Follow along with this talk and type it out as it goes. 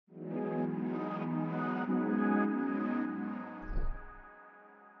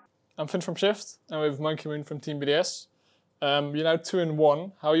I'm Finn from Shift, and with M0nkey from Team BDS. You're now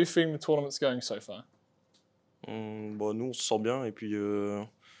 2-1. How are you feeling the tournament's going so far? Bon, nous, on se sent bien et puis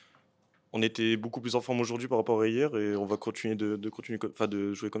on était beaucoup plus en forme aujourd'hui par rapport à hier et on va continuer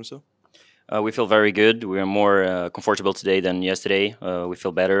de jouer comme ça. We feel very good. We are more comfortable today than yesterday. We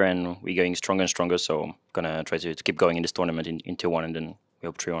feel better and we're going stronger and stronger. So I'm gonna try to keep going in this tournament in 2-1 and then we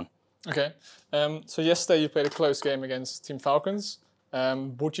hope 3-1. Okay. So yesterday you played a close game against Team Falcons.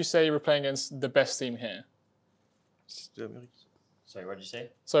 Would you say you were playing against the best team here? Sorry, what did you say?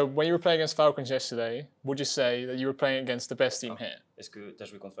 So when you were playing against Falcons yesterday, would you say that you were playing against the best team here? Est-ce que tu as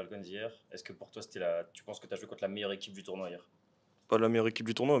joué contre Falcons hier? Est-ce que pour toi tu penses que tu as joué contre la meilleure équipe du tournoi hier? Pas la meilleure équipe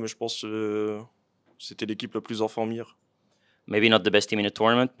du tournoi, mais je pense c'était l'équipe la plus en forme hier. Maybe not the best team in the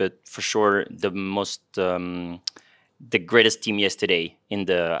tournament, but for sure the greatest team yesterday in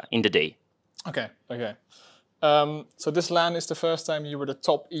the day. Okay. So this LAN is the first time you were the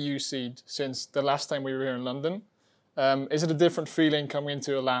top EU seed since the last time we were here in London. Is it a different feeling coming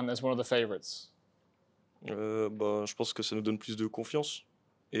into a LAN as one of the favorites? Je pense que ça nous donne plus de confiance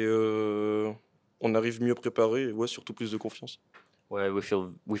et on arrive mieux préparé et ouais, surtout plus de confiance. Well, we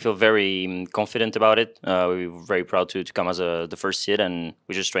feel very confident about it. We're very proud to come as the first seed, and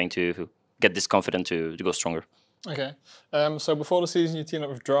we're just trying to get this confident to go stronger. Okay. So before the season, you teamed up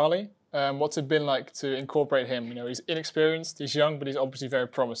with Drali. What's it been like to incorporate him? You know, he's inexperienced, he's young, but he's obviously very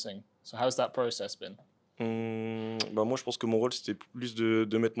promising. So how's that process been? Moi, je pense que mon rôle, c'était plus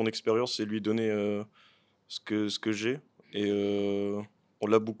de mettre mon expérience et lui donner ce que j'ai. Et on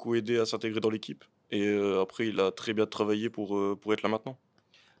l'a beaucoup aidé à s'intégrer dans l'équipe. Et après, il a très bien travaillé pour être là maintenant.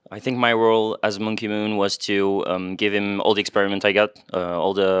 I think my role as M0nkey was to give him all the experiment I got,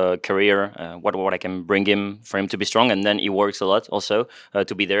 all the career, what I can bring him for him to be strong, and then he works a lot also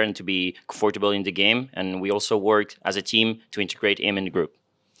to be there and to be comfortable in the game. And we also worked as a team to integrate him in the group.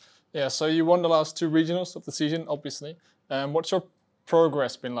 Yeah, so you won the last 2 regionals of the season, obviously. What's your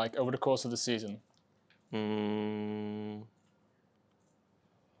progress been like over the course of the season?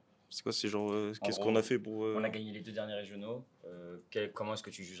 C'est quoi, c'est genre, qu'est-ce qu'on a fait pour... On a gagné les 2 derniers régionaux. Comment est-ce que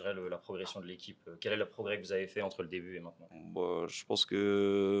tu jugerais la progression de l'équipe? Quel est le progrès que vous avez fait entre le début et maintenant? Je pense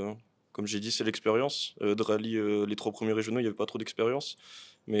que, comme j'ai dit, c'est l'expérience. De rallye, les 3 premiers régionaux, il n'y avait pas trop d'expérience.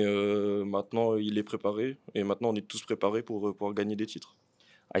 Mais maintenant, il est préparé. Et maintenant, on est tous préparés pour pouvoir gagner des titres.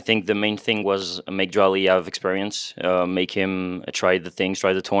 I think the main thing was make Drali have experience, make him try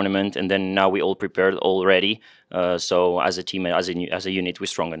the tournament, and then now we all prepared already. So as a team, as a unit, we're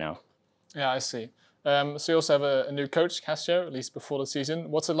stronger now. Yeah, I see. So you also have a new coach, Cassio, at least before the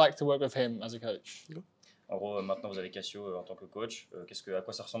season. What's it like to work with him as a coach? En gros, maintenant vous avez Cassio en tant que coach. À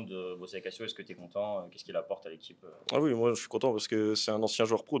quoi ça ressemble de bosser avec Cassio? Est-ce que tu es content? Qu'est-ce qu'il apporte à l'équipe? Ah oui, moi je suis content parce que c'est un ancien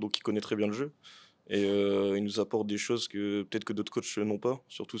joueur pro, donc il connaît très bien le jeu. Et il nous apporte des choses que peut-être que d'autres coachs n'ont pas,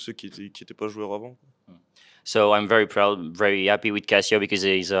 surtout ceux qui étaient pas joueurs avant. So I'm very proud, very happy with Cassio because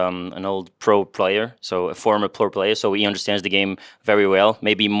he's an old pro player, so a former pro player, so he understands the game very well,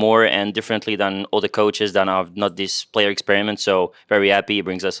 maybe more and differently than other coaches that have not this player experience. So very happy, he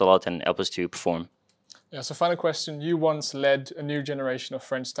brings us a lot and helps us to perform. Yeah, so final question, you once led a new generation of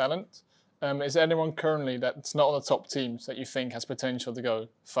French talent. Is there anyone currently that's not on the top teams that you think has potential to go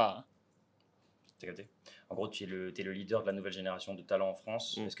far? En gros, tu es le leader de la nouvelle génération de talents en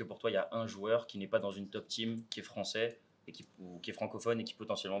France. Est-ce que pour toi, il y a un joueur qui n'est pas dans une top team, qui est français, et qui est francophone et qui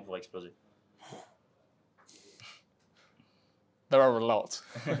potentiellement pourrait exploser? There are a lot.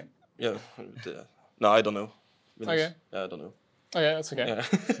 Yeah. No, I don't know. Okay. Yeah, I don't know. Okay, that's okay.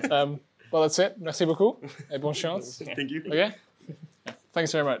 Yeah. Well, that's it. Merci beaucoup et bonne chance. Thank you. Okay? Yeah.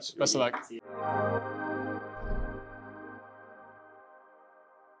 Thanks very much. Best of luck.